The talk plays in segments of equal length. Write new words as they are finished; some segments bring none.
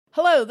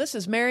Hello, this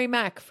is Mary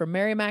Mac from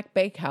Mary Mac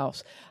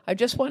Bakehouse. I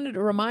just wanted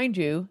to remind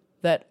you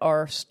that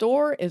our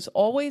store is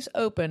always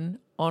open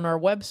on our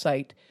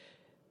website,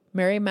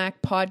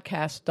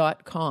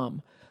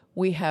 marymacpodcast.com.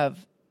 We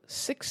have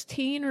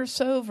 16 or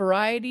so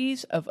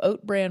varieties of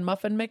oat bran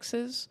muffin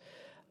mixes,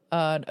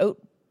 an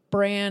oat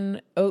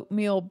bran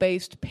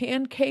oatmeal-based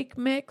pancake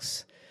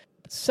mix,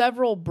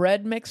 several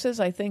bread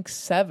mixes, I think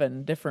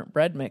 7 different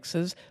bread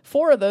mixes.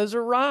 4 of those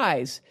are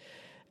ryes,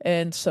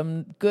 and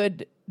some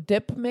good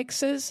dip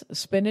mixes, a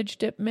spinach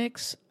dip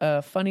mix,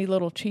 a funny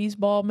little cheese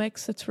ball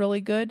mix that's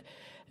really good,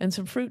 and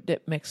some fruit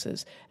dip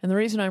mixes. And the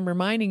reason I'm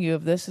reminding you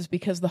of this is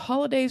because the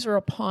holidays are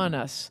upon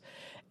us.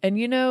 And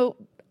you know,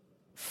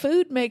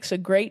 food makes a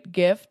great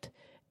gift,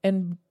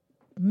 and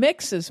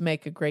mixes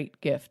make a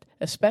great gift,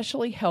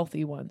 especially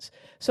healthy ones.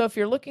 So if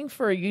you're looking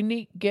for a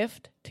unique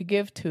gift to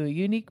give to a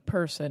unique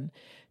person,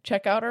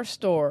 check out our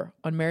store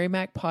on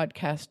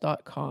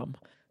marymacpodcast.com.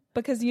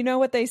 Because you know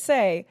what they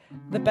say,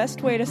 the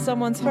best way to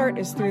someone's heart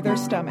is through their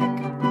stomach.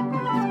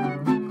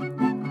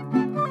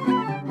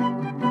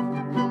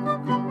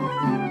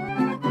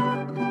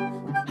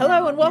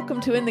 Hello and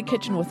welcome to In the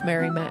Kitchen with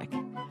Mary Mac.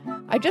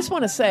 I just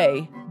want to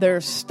say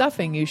there's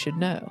stuffing you should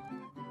know.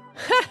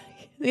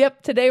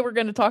 Yep, today we're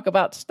going to talk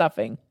about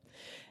stuffing.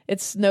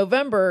 It's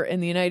November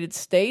in the United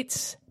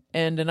States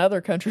and in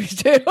other countries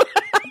too.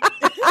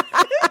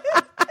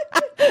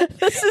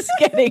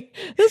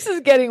 This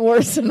is getting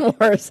worse and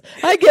worse.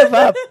 I give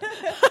up.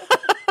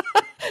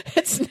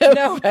 It's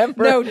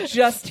November. No,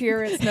 just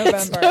here it's November.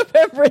 It's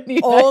November in the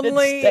United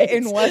Only States.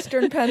 in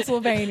Western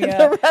Pennsylvania.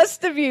 The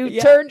rest of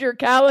you turned your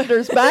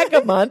calendars back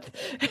a month,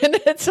 and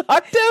it's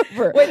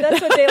October. Wait,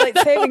 that's what daylight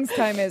savings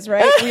time is,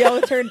 right? We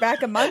all turn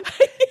back a month?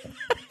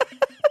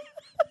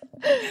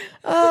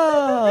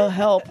 Oh,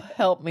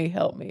 help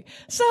me.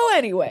 So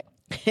anyway,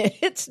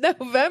 it's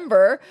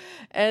November,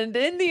 and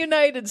in the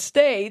United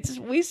States,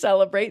 we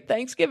celebrate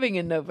Thanksgiving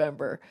in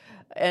November.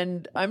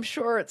 And I'm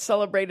sure it's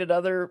celebrated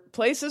other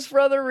places for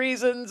other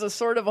reasons, a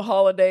sort of a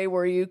holiday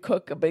where you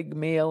cook a big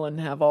meal and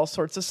have all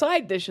sorts of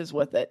side dishes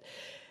with it.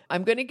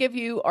 I'm going to give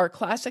you our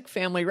classic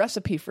family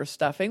recipe for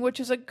stuffing,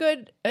 which is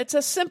it's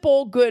a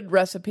simple, good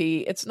recipe.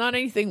 It's not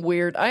anything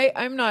weird. I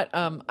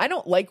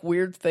don't like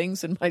weird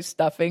things in my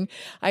stuffing.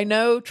 I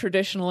know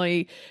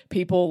traditionally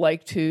people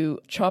like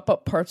to chop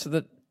up parts of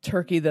the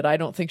turkey that I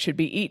don't think should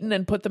be eaten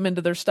and put them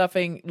into their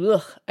stuffing.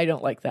 Ugh, I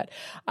don't like that.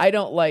 I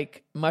don't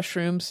like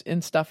mushrooms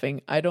in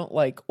stuffing. I don't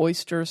like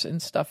oysters in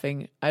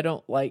stuffing. I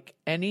don't like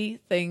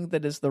anything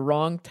that is the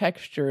wrong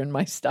texture in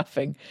my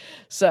stuffing.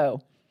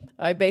 So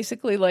I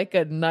basically like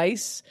a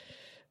nice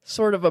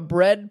sort of a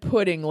bread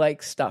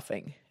pudding-like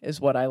stuffing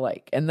is what I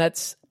like. And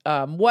that's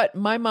what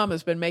my mom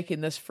has been making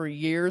this for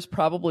years,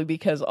 probably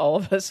because all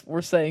of us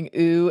were saying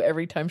ooh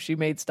every time she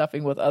made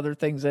stuffing with other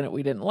things in it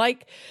we didn't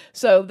like.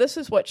 So this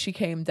is what she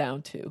came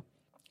down to.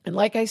 And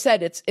like I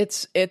said,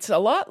 it's a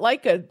lot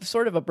like a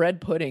sort of a bread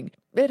pudding.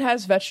 It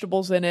has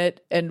vegetables in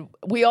it, and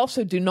we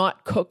also do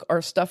not cook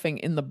our stuffing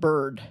in the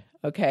bird,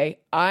 okay?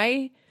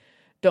 I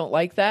don't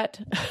like that.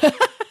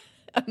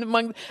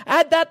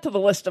 Add that to the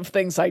list of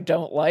things I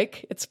don't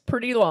like. It's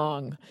pretty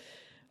long.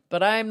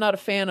 But I'm not a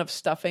fan of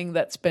stuffing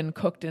that's been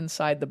cooked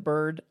inside the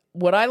bird.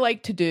 What I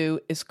like to do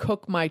is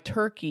cook my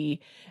turkey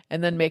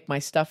and then make my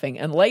stuffing.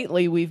 And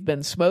lately we've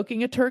been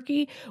smoking a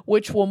turkey,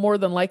 which will more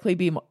than likely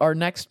be our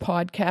next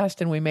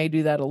podcast. And we may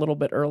do that a little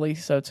bit early,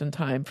 so it's in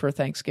time for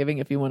Thanksgiving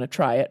if you want to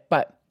try it.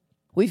 But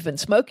we've been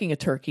smoking a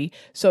turkey,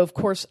 so of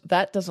course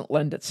that doesn't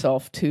lend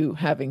itself to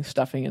having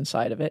stuffing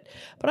inside of it.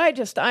 But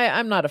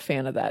I'm not a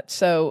fan of that.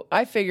 So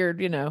I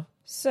figured,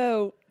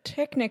 So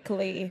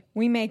technically,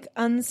 we make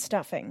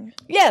unstuffing.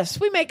 Yes,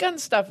 we make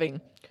unstuffing.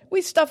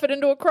 We stuff it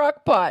into a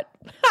crock pot.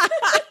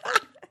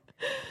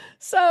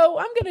 So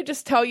I'm going to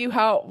just tell you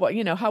how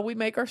we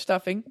make our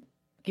stuffing,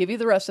 give you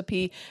the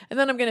recipe, and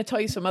then I'm going to tell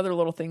you some other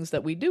little things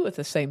that we do with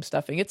the same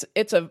stuffing.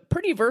 It's a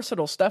pretty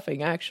versatile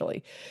stuffing,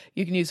 actually.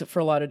 You can use it for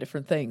a lot of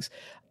different things.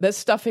 This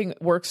stuffing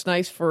works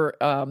nice for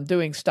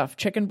doing stuffed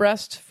chicken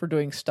breasts, for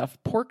doing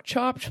stuffed pork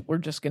chops. We're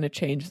just going to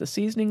change the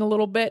seasoning a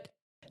little bit.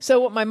 So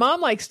what my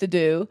mom likes to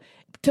do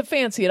to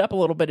fancy it up a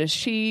little bit is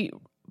she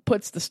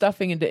puts the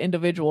stuffing into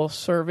individual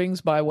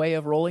servings by way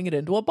of rolling it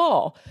into a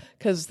ball,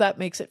 because that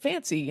makes it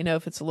fancy,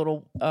 if it's a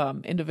little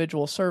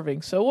individual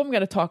serving. So I'm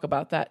going to talk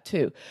about that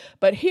too.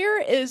 But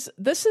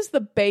this is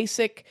the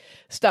basic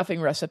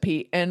stuffing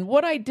recipe. And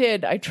what I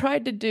did, I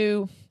tried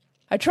to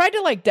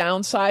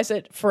downsize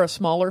it for a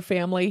smaller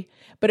family.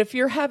 But if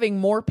you're having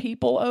more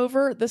people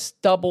over, this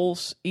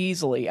doubles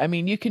easily. I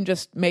mean, you can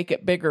just make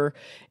it bigger,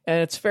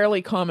 and it's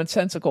fairly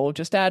commonsensical.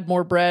 Just add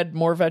more bread,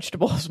 more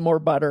vegetables, more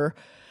butter,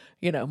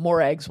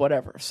 more eggs,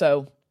 whatever.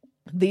 So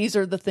these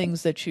are the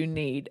things that you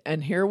need.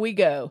 And here we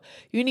go.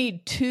 You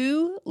need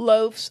 2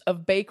 loaves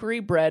of bakery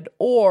bread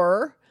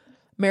or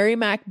Mary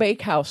Mac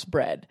Bakehouse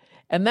bread.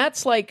 And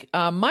that's like,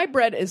 my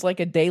bread is like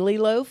a daily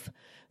loaf.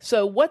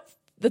 So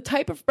the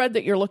type of bread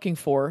that you're looking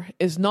for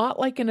is not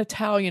like an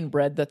Italian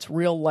bread that's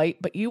real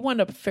light, but you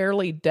want a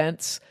fairly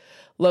dense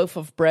loaf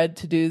of bread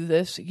to do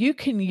this. You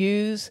can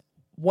use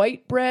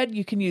white bread.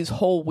 You can use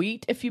whole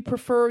wheat if you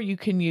prefer.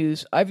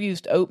 I've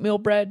used oatmeal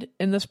bread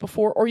in this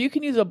before, or you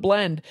can use a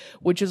blend,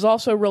 which is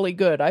also really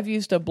good. I've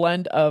used a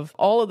blend of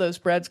all of those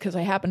breads because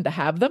I happen to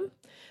have them.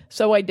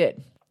 So I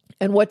did.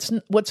 And what's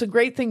a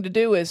great thing to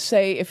do is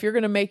say, if you're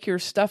going to make your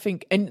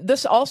stuffing, and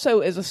this also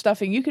is a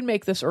stuffing, you can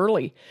make this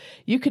early.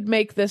 You could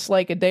make this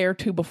like a day or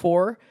two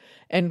before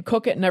and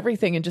cook it and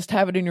everything and just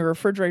have it in your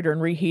refrigerator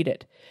and reheat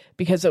it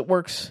because it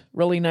works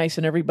really nice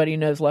and everybody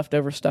knows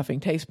leftover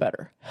stuffing tastes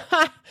better.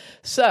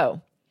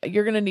 So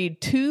you're going to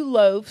need 2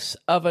 loaves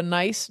of a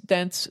nice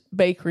dense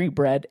bakery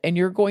bread, and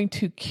you're going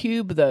to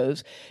cube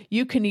those.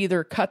 You can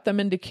either cut them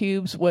into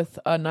cubes with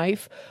a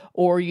knife,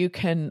 or you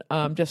can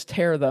just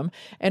tear them.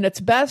 And it's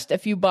best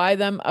if you buy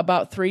them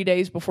about 3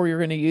 days before you're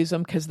going to use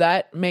them, because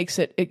that makes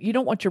you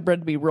don't want your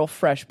bread to be real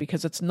fresh,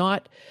 because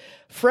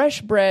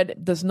fresh bread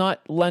does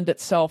not lend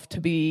itself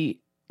to be,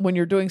 when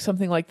you're doing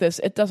something like this,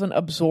 it doesn't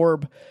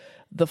absorb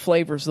the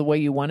flavors the way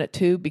you want it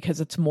to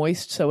because it's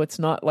moist, so it's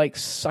not like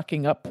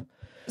sucking up.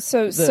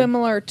 So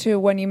similar to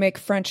when you make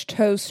French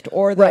toast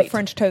or the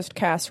French toast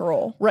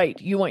casserole. Right.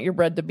 You want your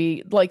bread to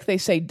be, like they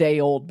say, day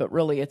old, but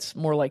really it's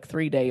more like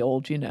 3-day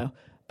old,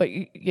 But,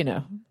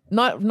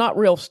 not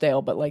real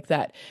stale, but like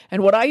that.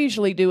 And what I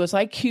usually do is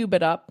I cube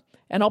it up,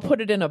 and I'll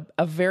put it in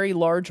a very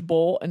large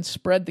bowl and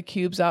spread the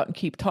cubes out and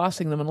keep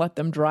tossing them and let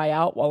them dry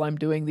out while I'm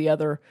doing the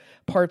other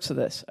parts of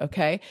this,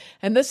 okay?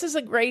 And this is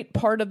a great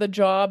part of the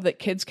job that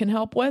kids can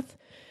help with.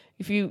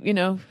 If you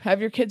have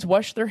your kids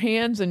wash their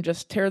hands and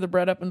just tear the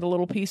bread up into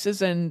little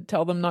pieces and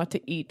tell them not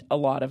to eat a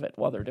lot of it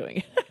while they're doing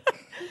it.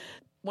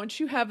 Once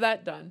you have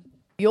that done,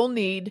 you'll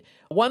need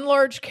 1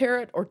 large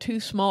carrot or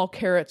 2 small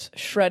carrots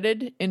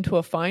shredded into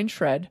a fine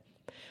shred,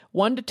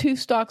 1 to 2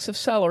 stalks of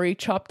celery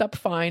chopped up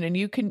fine, and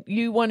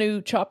you want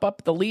to chop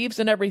up the leaves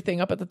and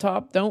everything up at the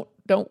top.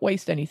 Don't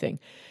waste anything.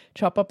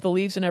 Chop up the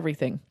leaves and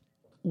everything.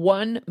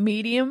 1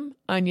 medium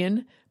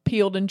onion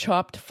peeled and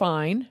chopped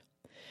fine,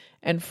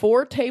 and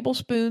 4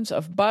 tablespoons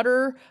of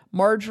butter,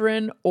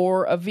 margarine,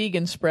 or a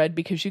vegan spread,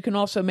 because you can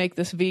also make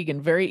this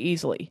vegan very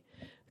easily.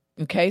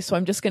 Okay, so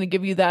I'm just going to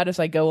give you that as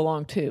I go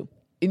along too.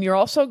 And you're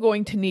also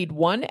going to need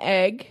 1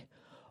 egg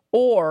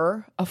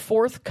or a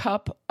 1/4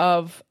 cup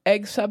of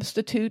egg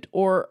substitute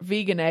or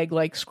vegan egg,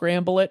 like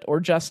scramble it or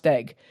just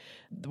egg.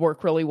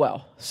 Work really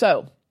well.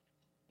 So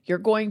you're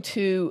going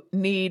to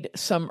need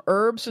some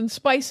herbs and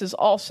spices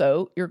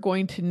also. You're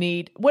going to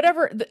need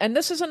whatever, and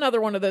this is another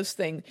one of those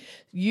things.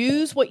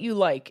 Use what you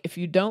like. If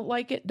you don't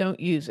like it, don't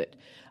use it.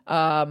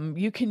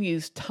 You can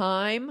use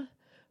thyme,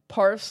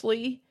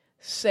 parsley,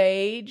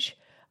 sage,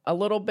 a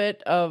little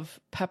bit of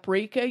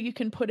paprika you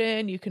can put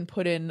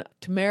in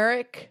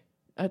turmeric,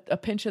 a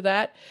pinch of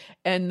that,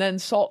 and then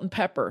salt and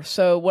pepper.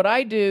 So what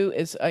I do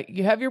is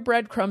you have your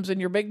breadcrumbs in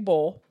your big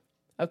bowl.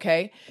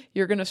 Okay,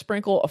 you're going to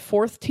sprinkle a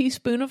 1/4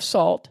 teaspoon of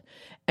salt,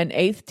 an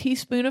 1/8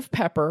 teaspoon of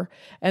pepper,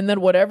 and then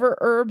whatever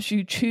herbs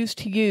you choose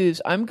to use.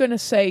 I'm going to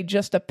say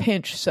just a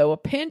pinch. So a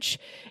pinch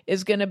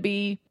is going to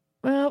be,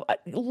 well,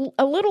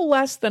 a little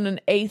less than an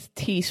 1/8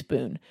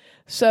 teaspoon.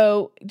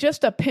 So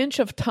just a pinch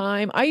of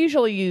thyme. I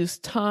usually use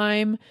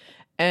thyme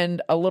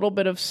and a little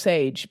bit of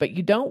sage, but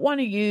you don't want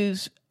to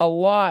use a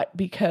lot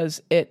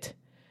because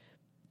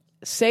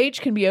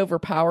sage can be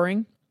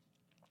overpowering.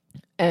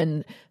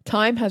 And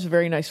thyme has a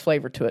very nice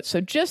flavor to it.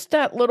 So just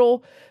that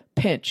little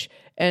pinch.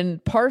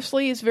 And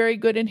parsley is very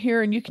good in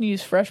here, and you can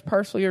use fresh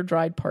parsley or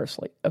dried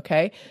parsley,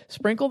 okay?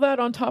 Sprinkle that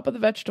on top of the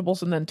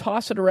vegetables and then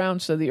toss it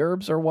around so the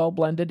herbs are well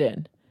blended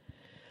in.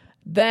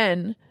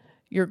 Then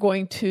you're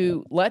going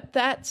to let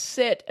that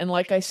sit, and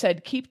like I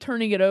said, keep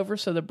turning it over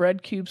so the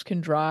bread cubes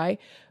can dry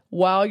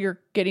while you're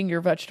getting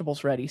your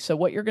vegetables ready. So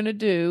what you're going to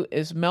do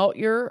is melt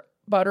your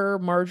butter,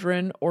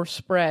 margarine, or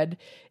spread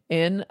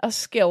in a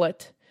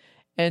skillet,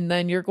 and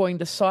then you're going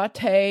to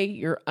saute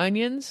your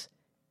onions,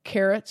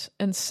 carrots,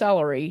 and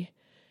celery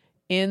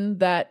in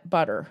that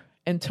butter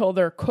until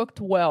they're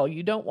cooked well.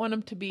 You don't want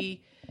them to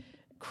be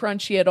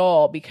crunchy at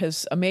all,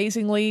 because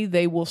amazingly,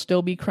 they will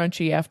still be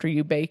crunchy after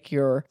you bake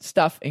your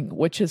stuffing,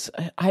 which is,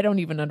 I don't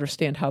even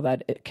understand how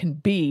that it can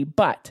be,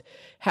 but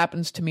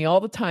happens to me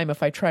all the time.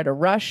 If I try to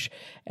rush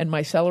and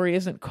my celery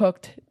isn't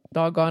cooked,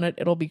 doggone it,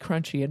 it'll be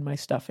crunchy in my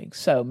stuffing.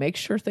 So make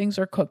sure things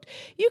are cooked.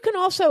 You can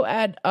also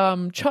add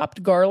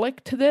chopped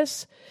garlic to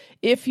this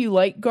if you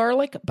like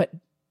garlic, but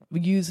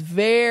use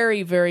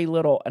very, very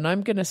little. And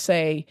I'm going to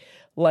say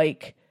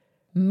like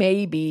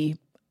maybe,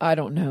 I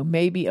don't know,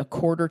 maybe a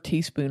 1/4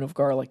 teaspoon of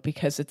garlic,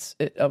 because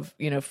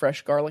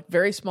fresh garlic,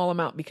 very small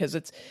amount, because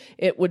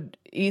it would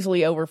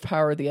easily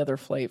overpower the other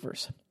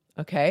flavors.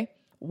 Okay.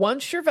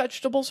 Once your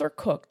vegetables are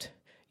cooked,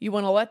 you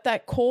want to let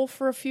that cool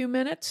for a few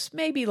minutes,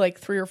 maybe like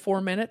 3 or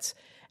 4 minutes,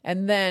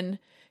 and then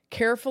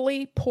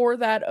carefully pour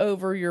that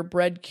over your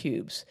bread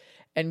cubes.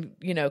 And,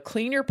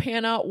 clean your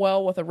pan out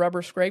well with a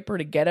rubber scraper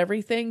to get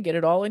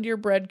it all into your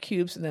bread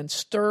cubes, and then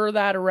stir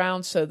that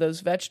around so those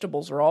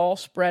vegetables are all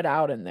spread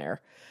out in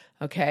there.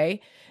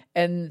 Okay?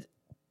 And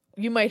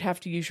you might have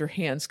to use your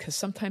hands because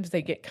sometimes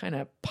they get kind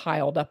of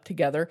piled up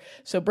together.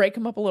 So break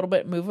them up a little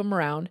bit, move them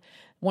around.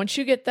 Once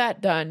you get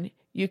that done,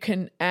 you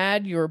can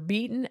add your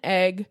beaten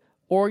egg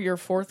or your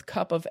 4th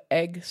cup of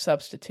egg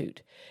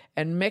substitute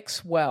and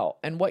mix well.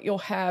 And what you'll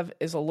have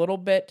is a little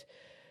bit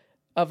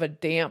of a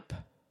damp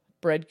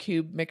bread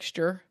cube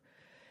mixture.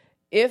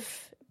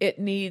 If it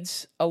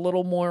needs a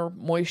little more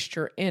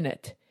moisture in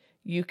it,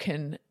 you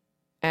can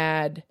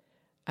add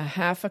a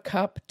 1/2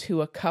 cup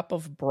to a cup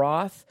of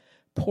broth,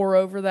 pour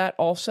over that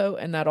also,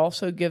 and that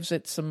also gives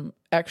it some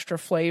extra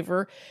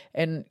flavor.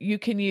 And you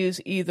can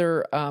use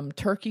either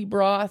turkey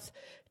broth,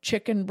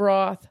 chicken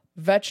broth,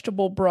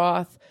 vegetable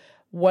broth,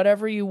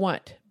 whatever you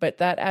want, but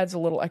that adds a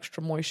little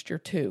extra moisture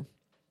too.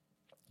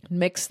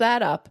 Mix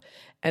that up,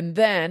 and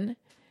then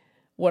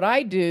what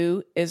I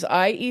do is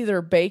I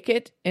either bake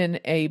it in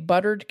a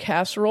buttered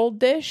casserole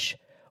dish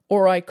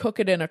or I cook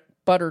it in a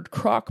buttered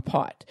crock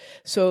pot.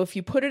 So if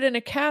you put it in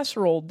a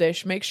casserole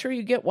dish, make sure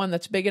you get one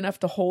that's big enough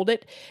to hold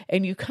it,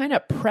 and you kind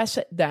of press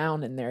it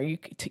down in there.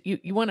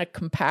 You want to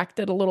compact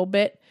it a little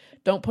bit.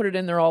 Don't put it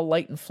in there all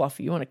light and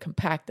fluffy. You want to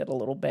compact it a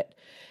little bit.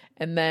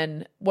 And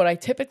then what I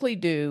typically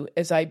do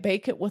is I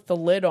bake it with the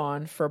lid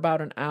on for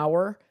about an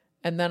hour,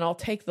 and then I'll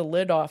take the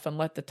lid off and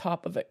let the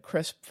top of it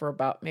crisp for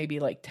about maybe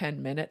like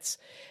 10 minutes.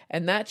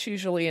 And that's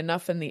usually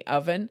enough in the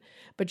oven.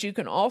 But you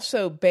can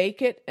also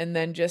bake it and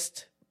then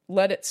just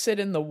let it sit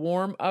in the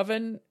warm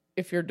oven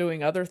if you're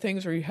doing other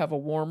things or you have a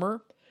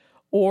warmer.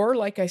 Or,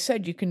 like I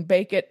said, you can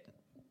bake it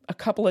a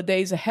couple of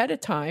days ahead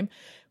of time,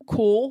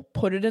 cool,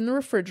 put it in the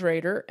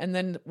refrigerator, and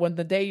then when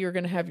the day you're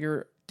going to have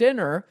your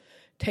dinner,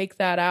 take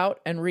that out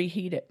and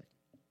reheat it.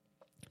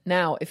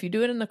 Now, if you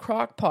do it in the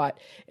crock pot,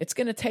 it's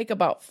going to take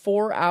about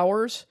 4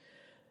 hours,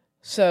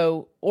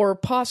 or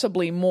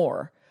possibly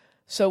more.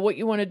 So what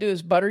you want to do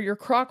is butter your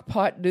crock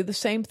pot, do the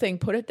same thing,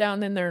 put it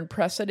down in there and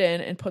press it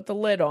in and put the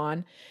lid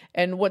on.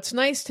 And what's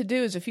nice to do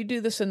is if you do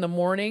this in the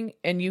morning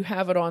and you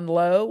have it on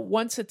low,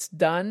 once it's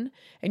done,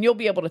 and you'll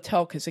be able to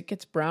tell because it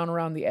gets brown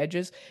around the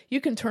edges,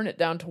 you can turn it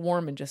down to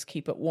warm and just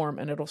keep it warm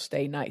and it'll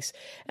stay nice.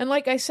 And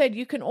like I said,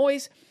 you can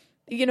always,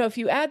 if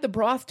you add the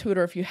broth to it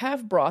or if you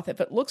have broth, if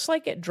it looks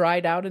like it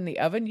dried out in the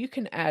oven, you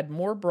can add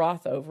more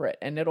broth over it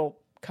and it'll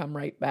come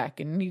right back.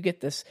 And you get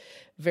this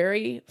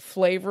very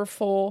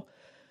flavorful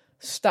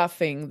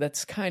stuffing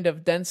that's kind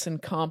of dense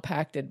and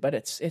compacted, but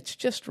it's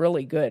just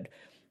really good.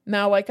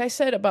 Now, like I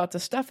said about the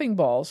stuffing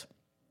balls,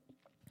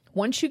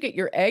 once you get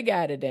your egg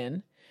added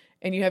in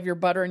and you have your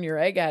butter and your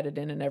egg added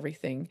in and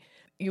everything,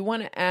 you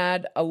want to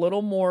add a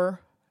little more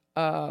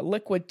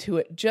liquid to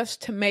it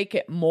just to make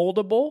it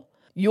moldable.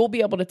 You'll be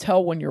able to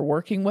tell when you're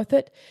working with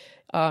it.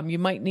 You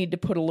might need to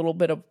put a little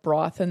bit of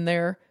broth in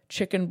there,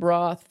 chicken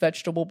broth,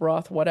 vegetable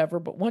broth, whatever.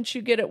 But once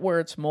you get it where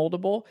it's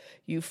moldable,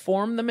 you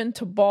form them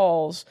into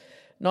balls,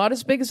 not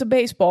as big as a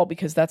baseball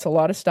because that's a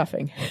lot of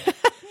stuffing, but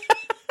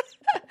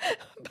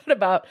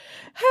about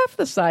half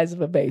the size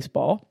of a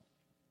baseball.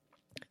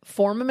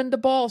 Form them into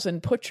balls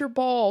and put your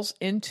balls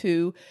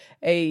into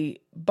a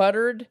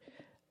buttered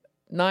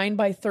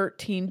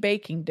 9x13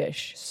 baking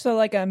dish. So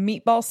like a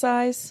meatball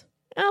size?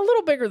 A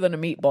little bigger than a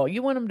meatball.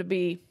 You want them to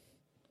be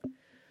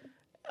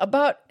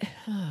about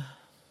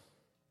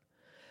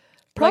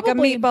like a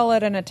meatball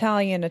at an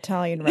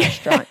Italian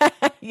restaurant.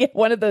 Yeah,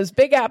 one of those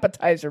big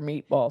appetizer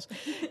meatballs.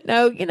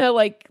 No,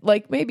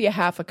 like maybe a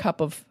half a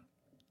cup of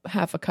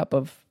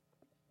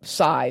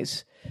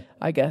size,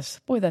 I guess.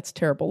 Boy, that's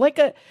terrible. Like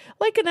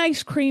an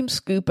ice cream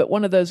scoop at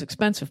one of those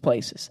expensive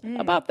places.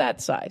 About that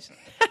size.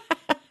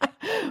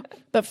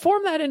 But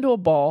form that into a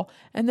ball,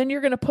 and then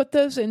you're going to put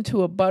those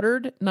into a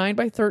buttered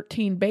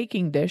 9x13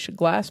 baking dish, a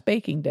glass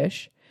baking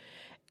dish,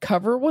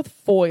 cover with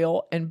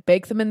foil, and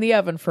bake them in the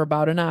oven for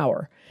about an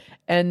hour.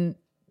 And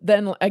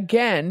then,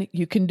 again,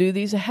 you can do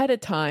these ahead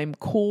of time,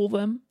 cool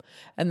them,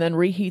 and then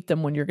reheat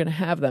them when you're going to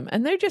have them.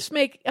 And they just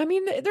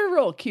they're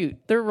real cute.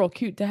 They're real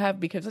cute to have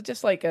because it's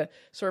just like a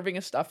serving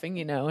of stuffing,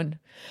 and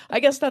I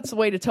guess that's the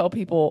way to tell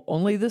people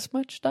only this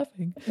much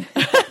stuffing.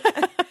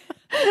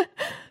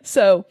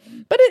 So,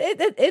 but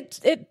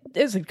it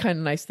is a kind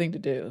of nice thing to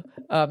do.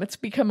 It's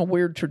become a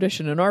weird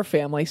tradition in our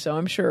family, so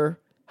I'm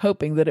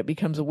hoping that it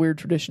becomes a weird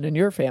tradition in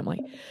your family.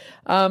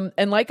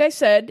 And like I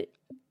said,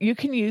 you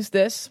can use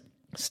this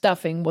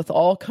stuffing with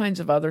all kinds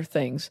of other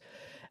things.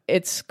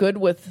 It's good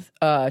with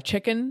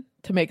chicken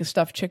to make a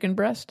stuffed chicken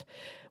breast.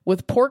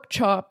 With pork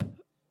chop,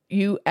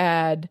 you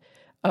add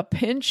a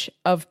pinch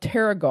of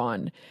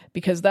tarragon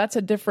because that's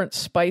a different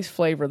spice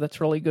flavor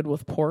that's really good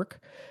with pork.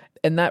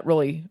 And that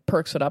really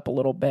perks it up a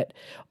little bit.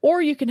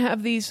 Or you can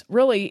have these,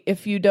 really,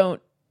 if you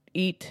don't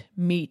eat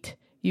meat,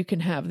 you can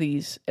have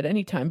these at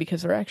any time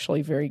because they're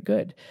actually very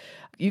good.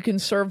 You can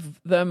serve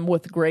them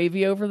with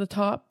gravy over the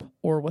top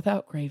or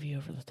without gravy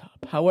over the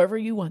top, however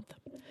you want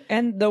them.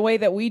 And the way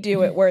that we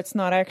do it, where it's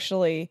not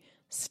actually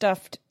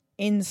stuffed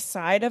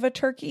inside of a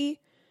turkey,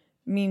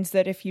 means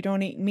that if you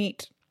don't eat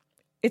meat,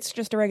 it's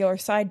just a regular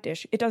side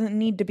dish. It doesn't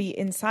need to be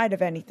inside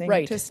of anything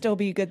to still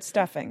be good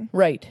stuffing.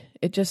 Right.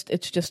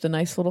 It's just a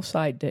nice little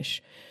side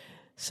dish.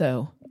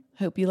 So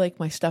Hope you like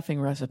my stuffing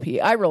recipe.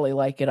 I really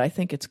like it. I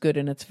think it's good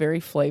and it's very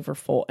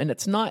flavorful. And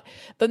it's not,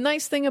 the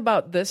nice thing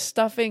about this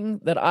stuffing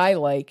that I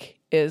like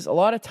is a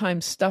lot of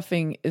times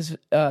stuffing is,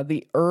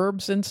 the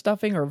herbs in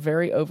stuffing are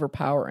very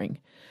overpowering,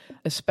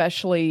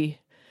 especially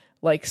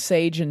like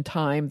sage and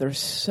thyme. There's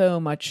so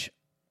much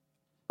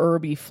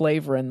herby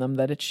flavor in them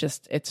that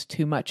it's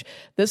too much.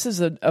 This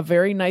is a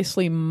very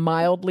nicely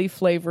mildly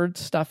flavored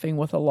stuffing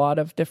with a lot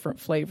of different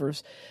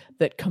flavors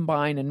that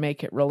combine and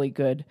make it really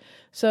good.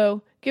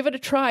 So give it a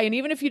try. And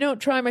even if you don't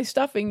try my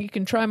stuffing, you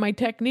can try my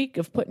technique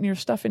of putting your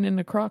stuffing in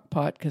a crock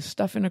pot, because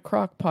stuff in a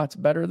crock pot's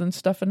better than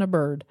stuffing a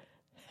bird.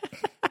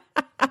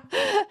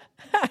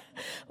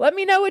 Let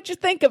me know what you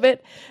think of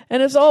it.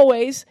 And as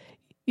always,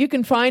 you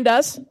can find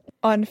us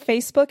on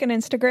Facebook and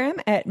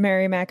Instagram at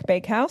Mary Mac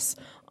Bakehouse,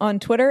 on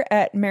Twitter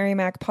at Mary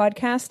Mac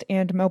Podcast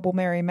and Mobile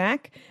Mary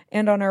Mac,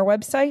 and on our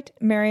website,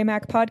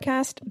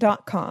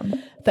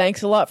 marymacpodcast.com.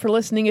 Thanks a lot for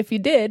listening if you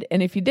did,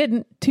 and if you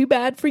didn't, too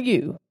bad for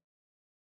you.